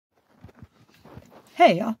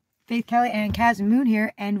Hey y'all, Faith Kelly and Caswyn Moon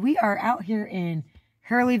here, and we are out here in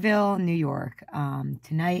Hurleyville, New York.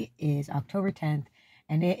 Tonight is October 10th,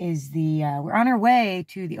 and it is we're on our way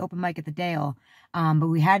to the open mic at the Dale, but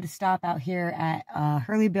we had to stop out here at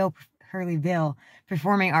Hurleyville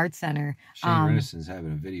Performing Arts Center. Shane Rennison's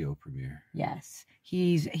having a video premiere. Yes,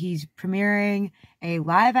 he's premiering a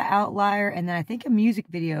live at Outlier, and then I think a music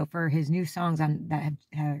video for his new songs that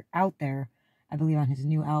are out there. I believe on his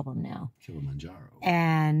new album now, Kilimanjaro.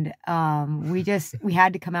 And we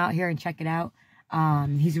had to come out here and check it out.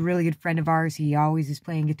 He's a really good friend of ours. He always is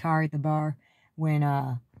playing guitar at the bar when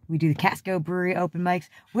we do the Casco Brewery open mics,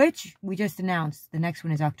 which we just announced. The next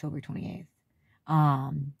one is October 28th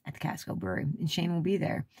at the Casco Brewery, and Shane will be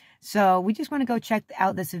there. So we just want to go check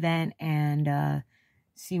out this event and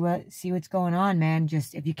see what's going on, man.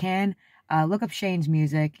 Just if you can, look up Shane's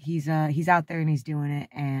music. He's out there and he's doing it,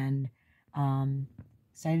 and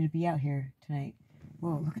excited to be out here tonight.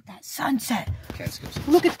 Whoa, look at that sunset. Catskill sunset.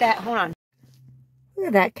 Look at that. Hold on. Look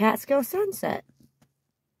at that Catskill sunset.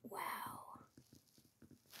 Wow.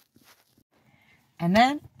 And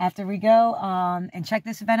then after we go and check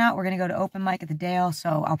this event out, we're going to go to open mic at the Dale.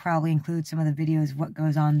 So I'll probably include some of the videos of what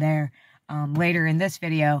goes on there later in this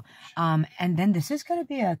video. And then this is going to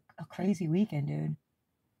be a crazy weekend, dude.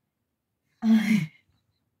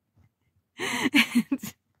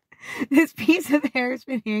 This piece of hair has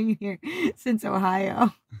been hanging here since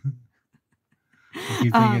Ohio.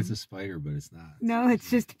 You think it's a spider, but it's not. No, it's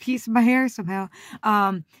just a piece of my hair somehow.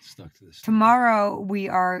 Stuck to this. Tomorrow we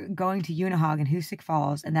are going to Unihog in Hoosick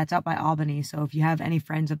Falls, and that's up by Albany. So if you have any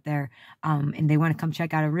friends up there and they want to come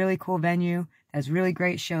check out a really cool venue that has really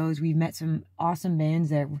great shows, we've met some awesome bands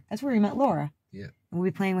there. That's where we met Laura. Yeah. And we'll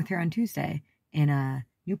be playing with her on Tuesday in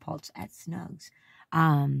New Paltz at Snugs.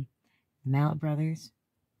 Mallet Brothers.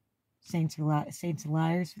 Saints and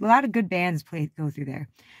Liars. A lot of good bands go through there.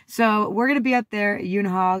 So we're going to be up there at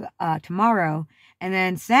Unihog tomorrow. And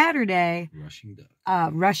then Saturday,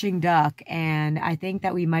 Rushing Duck. And I think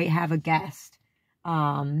that we might have a guest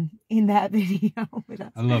in that video with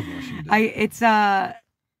us. I love Rushing Duck.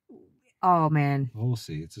 Oh man. Well, we'll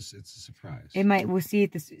see. It's a surprise. We'll see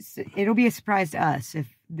if it'll be a surprise to us if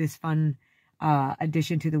this fun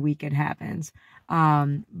addition to the weekend happens.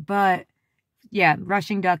 But yeah,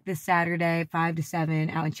 Rushing Duck this Saturday, 5 to 7,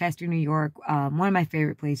 out in Chester, New York. One of my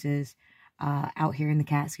favorite places out here in the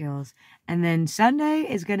Catskills. And then Sunday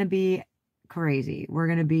is going to be crazy. We're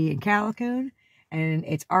going to be in Callicoon, and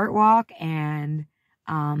it's Art Walk, and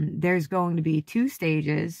there's going to be 2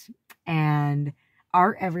 stages, and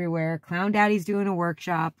art everywhere. Clown Daddy's doing a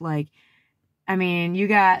workshop. Like, I mean, you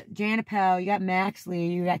got Janapel, you got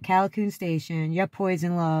Maxley, you got Callicoon Station, you got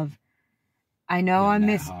Poison Love. I know I'm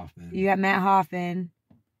missing. You got Matt Hoffman.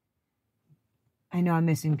 I know I'm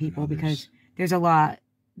missing people because there's a lot.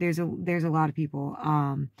 There's a lot of people.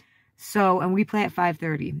 And we play at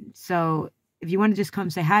 5:30. So if you want to just come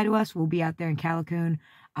say hi to us, we'll be out there in Callicoon.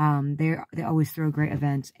 They always throw great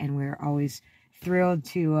events, and we're always thrilled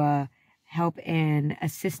to help in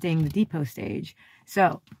assisting the depot stage.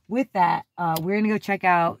 So with that, we're gonna go check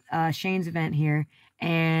out Shane's event here,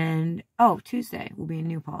 and Tuesday we'll be in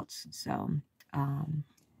New Paltz. So. And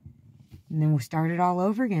then we'll start it all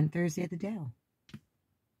over again Thursday at the Dale.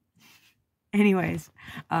 Anyways,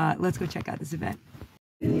 let's go check out this event.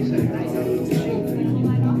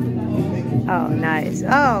 Oh, nice.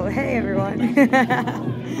 Oh, hey everyone.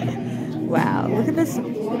 Wow, look at this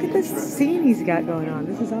scene he's got going on.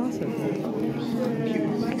 This is awesome.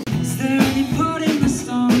 Is there any part in the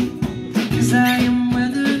storm? 'Cause I am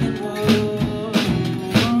weathered and warm.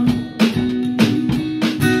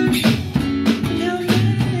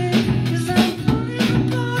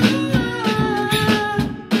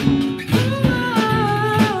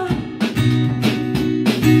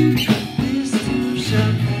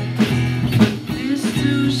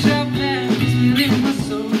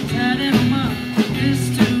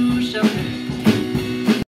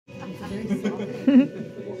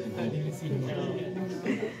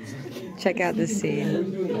 Check out this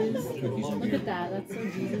scene. Look at that. That's so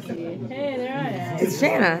Jesus-y. Hey, there I am. It's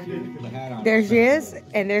Shanna. There she is,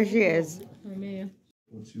 and there she is. For me.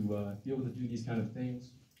 To be able to do these kind of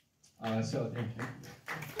things. So thank you.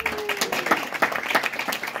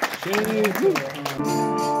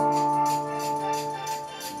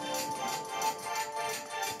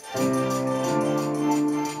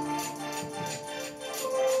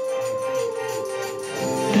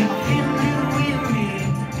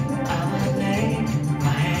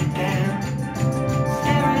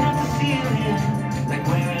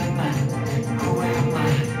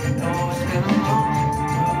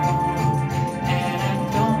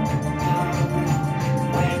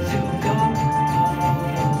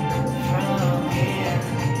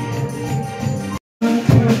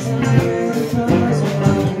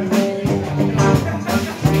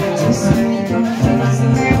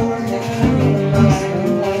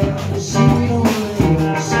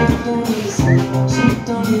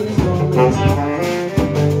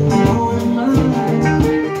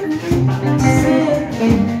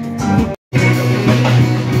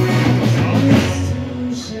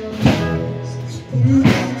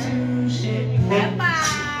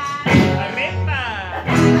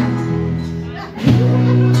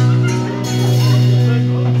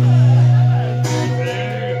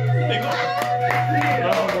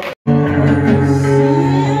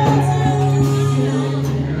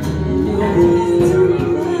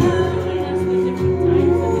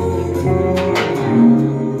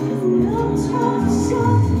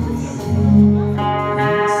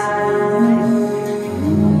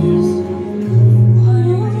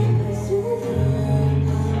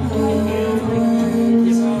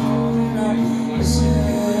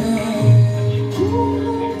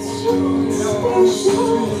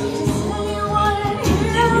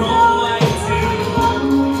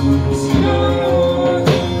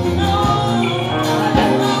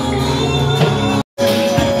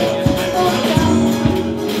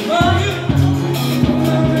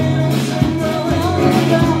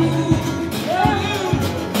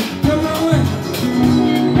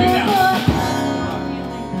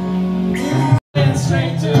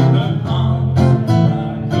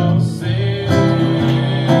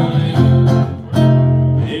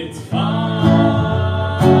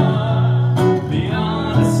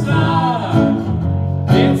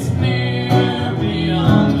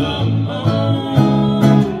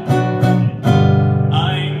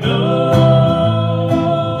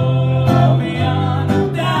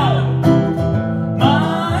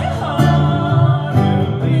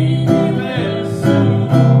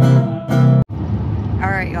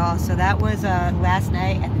 was last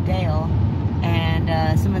night at the Dale,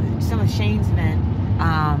 and some of Shane's men.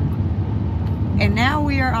 And now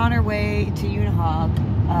we are on our way to Unihog.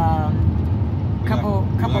 We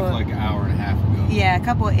left like an hour and a half ago. Yeah, a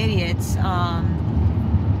couple of idiots.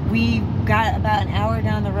 We got about an hour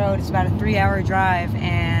down the road. It's about a 3-hour drive,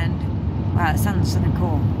 and wow, it sounds something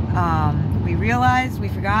cool. We realized we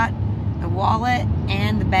forgot the wallet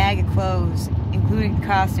and the bag of clothes, including the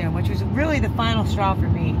costume, which was really the final straw for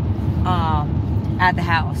me at the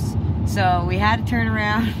house. So we had to turn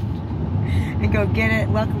around and go get it.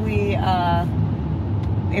 Luckily,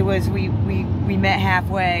 it was we met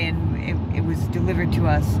halfway, and it was delivered to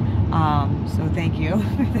us. So thank you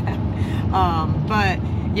for that. But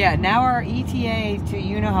yeah, now our ETA to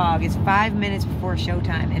Unihog is 5 minutes before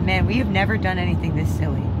showtime, and man, we have never done anything this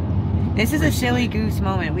silly. This is a silly goose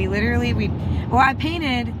moment. We literally, I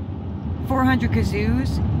painted 400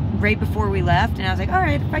 kazoos right before we left, and I was like, all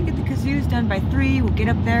right, if I get the kazoos done by 3, we'll get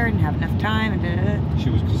up there and have enough time. And da-da-da. She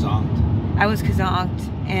was kazonked. I was kazonked,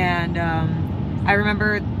 and I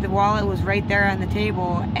remember the wallet was right there on the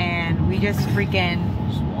table, and we just freaking,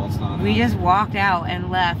 we just walked out and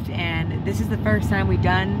left. And this is the first time we've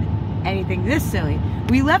done anything this silly.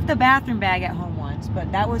 We left the bathroom bag at home once,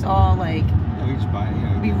 but that was all like, yeah, we just buy it.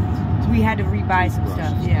 Yeah, we had to rebuy some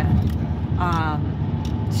stuff. Yeah.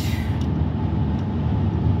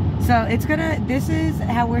 So it's gonna, this is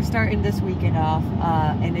how we're starting this weekend off,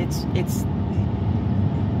 and it's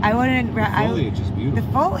I wouldn't, the foliage is beautiful.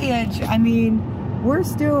 The foliage, I mean, we're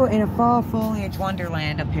still in a fall foliage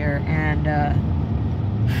wonderland up here, and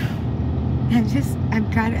I just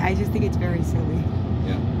think it's very silly.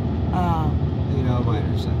 Yeah. You know,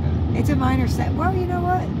 minor setback. It's a minor set. Well, you know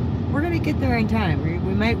what? We're gonna get there in time.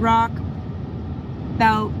 We might rock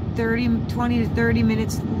about 20 to 30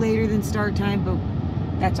 minutes later than start time, but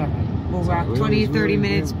that's all right. We'll rock 20 to 30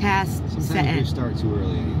 minutes past set. Sometimes we start too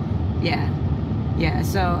early anyway. Yeah. Yeah,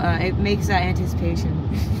 so it makes that anticipation.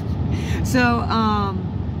 So,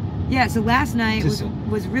 yeah, so last night was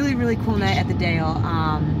really, really cool night at the Dale.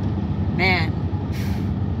 Man.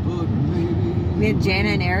 We had Jana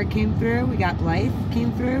and Eric came through. We got Blythe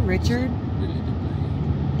came through. Richard.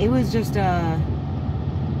 It was just it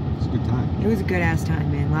was a good time. It was a good ass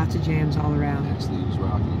time, man. Lots of jams all around. Max Lee was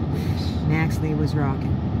rocking on the bass. Max Lee was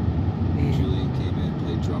rocking. Man. Julian came in,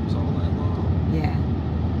 played drums all night long. Yeah.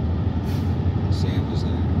 Sam was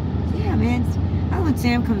there. Yeah, man. Oh, when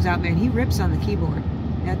Sam comes out, man, he rips on the keyboard.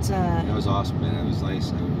 That's That was awesome, man. It was nice.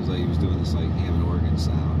 It was like he was doing this like Hammond organ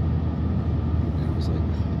sound, and it was like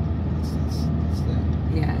that's that.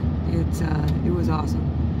 Yeah, it was awesome.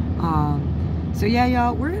 So yeah,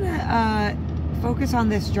 y'all, we're gonna focus on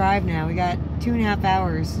this drive now. We got 2.5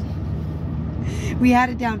 hours. We had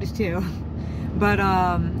it down to 2, but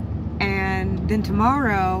and then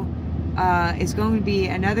tomorrow is going to be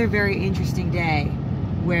another very interesting day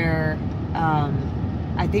where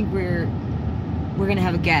I think we're gonna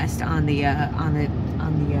have a guest on the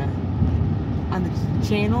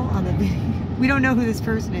channel, on the video. We don't know who this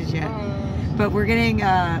person is yet, but we're getting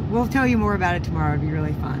we'll tell you more about it tomorrow. It'll be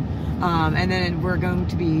really fun. And then we're going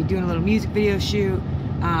to be doing a little music video shoot.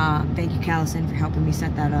 Thank you, Callison, for helping me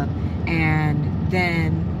set that up. And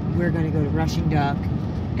then we're going to go to Rushing Duck.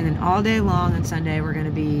 And then all day long on Sunday, we're going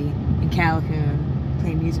to be in Calhoun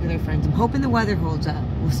playing music with our friends. I'm hoping the weather holds up.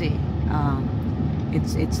 We'll see.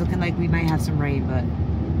 It's looking like we might have some rain, but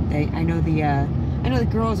I know the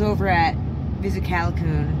girls over at Visit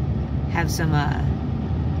Calhoun have some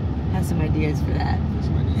ideas for that.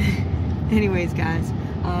 Anyways, guys.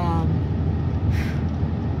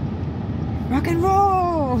 Rock and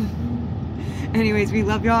roll! Anyways, we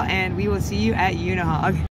love y'all, and we will see you at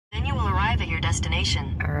Unihog. Then you will arrive at your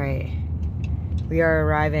destination. Alright. We are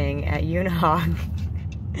arriving at Unihog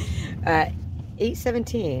at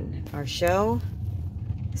 8:17. Our show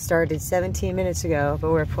started 17 minutes ago,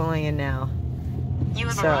 but we're pulling in now. You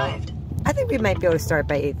have arrived. I think we might be able to start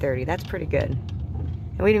by 8:30. That's pretty good.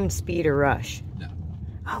 And we didn't even speed or rush. No.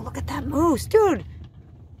 Oh, look at that moose, dude!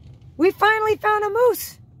 We finally found a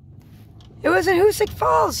moose! It was in Hoosick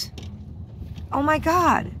Falls! Oh my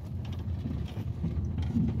god!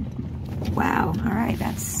 Wow, alright,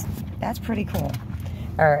 that's pretty cool.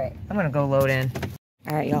 Alright, I'm gonna go load in.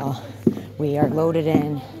 Alright, y'all. We are loaded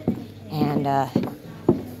in, and hi!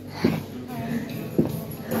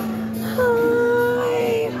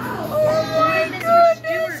 Oh my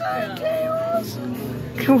goodness!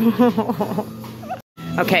 Cool.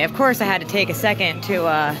 Okay, of course I had to take a second to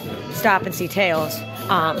stop and see Tails.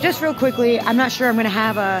 Just real quickly, I'm not sure I'm going to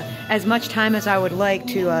have as much time as I would like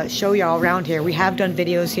to show y'all around here. We have done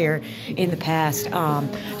videos here in the past.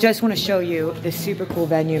 Just want to show you this super cool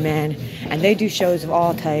venue, man. And they do shows of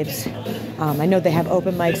all types. I know they have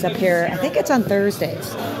open mics up here. I think it's on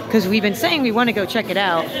Thursdays because we've been saying we want to go check it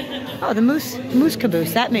out. Oh, the Moose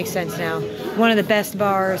Caboose. That makes sense now. One of the best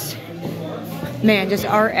bars. Man, just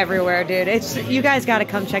art everywhere, dude. You guys got to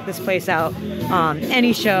come check this place out.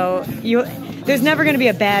 Any show, there's never going to be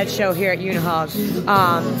a bad show here at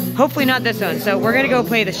Unihog. Hopefully not this one. So we're going to go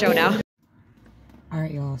play the show now. All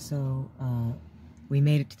right, y'all. So we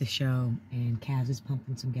made it to the show, and Kaz is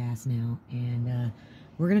pumping some gas now, and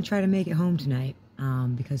we're going to try to make it home tonight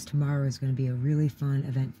because tomorrow is going to be a really fun,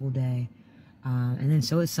 eventful day. And then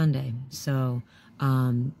so is Sunday. So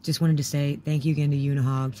just wanted to say thank you again to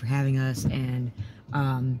Unihog for having us and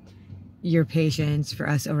your patience for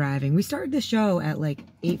us arriving. We started the show at like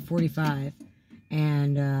 8:45,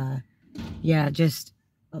 and yeah, just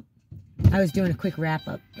I was doing a quick wrap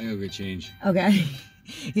up. I gotta get change. Okay.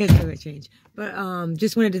 Yes, go get change. But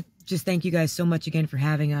just wanted to thank you guys so much again for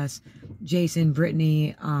having us. Jason,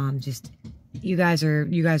 Brittany, just you guys are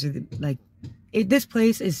like this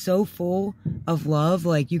place is so full of love.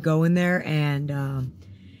 Like you go in there and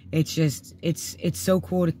it's just it's so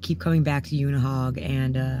cool to keep coming back to Unihog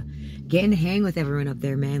and getting to hang with everyone up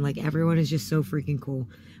there, man. Like everyone is just so freaking cool.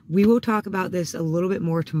 We will talk about this a little bit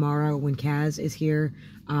more tomorrow when Kaz is here.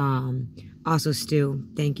 Also Stu,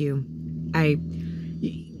 thank you.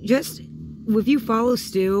 If you follow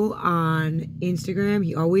Stu on Instagram,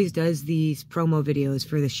 he always does these promo videos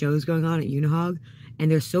for the shows going on at Unihog. And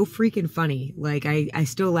they're so freaking funny. Like, I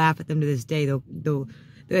still laugh at them to this day. Though,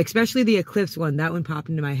 especially the Eclipse one. That one popped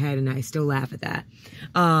into my head, and I still laugh at that.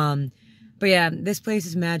 But yeah, this place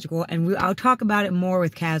is magical. And I'll talk about it more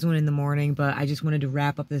with Caswyn in the morning. But I just wanted to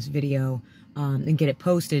wrap up this video and get it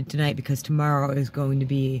posted tonight because tomorrow is going to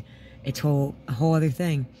be a whole other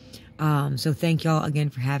thing. So thank y'all again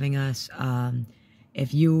for having us.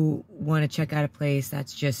 If you want to check out a place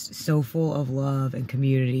that's just so full of love and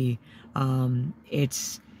community,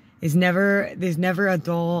 there's never a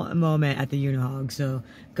dull moment at the Unihog, so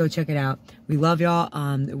go check it out. We love y'all.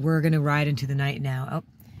 We're gonna ride into the night now. Oh,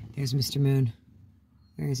 there's Mr. Moon.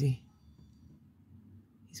 Where is he?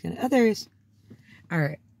 There he is. All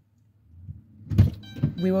right.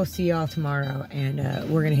 We will see y'all tomorrow, and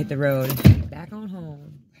we're gonna hit the road back on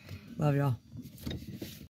home. Love y'all.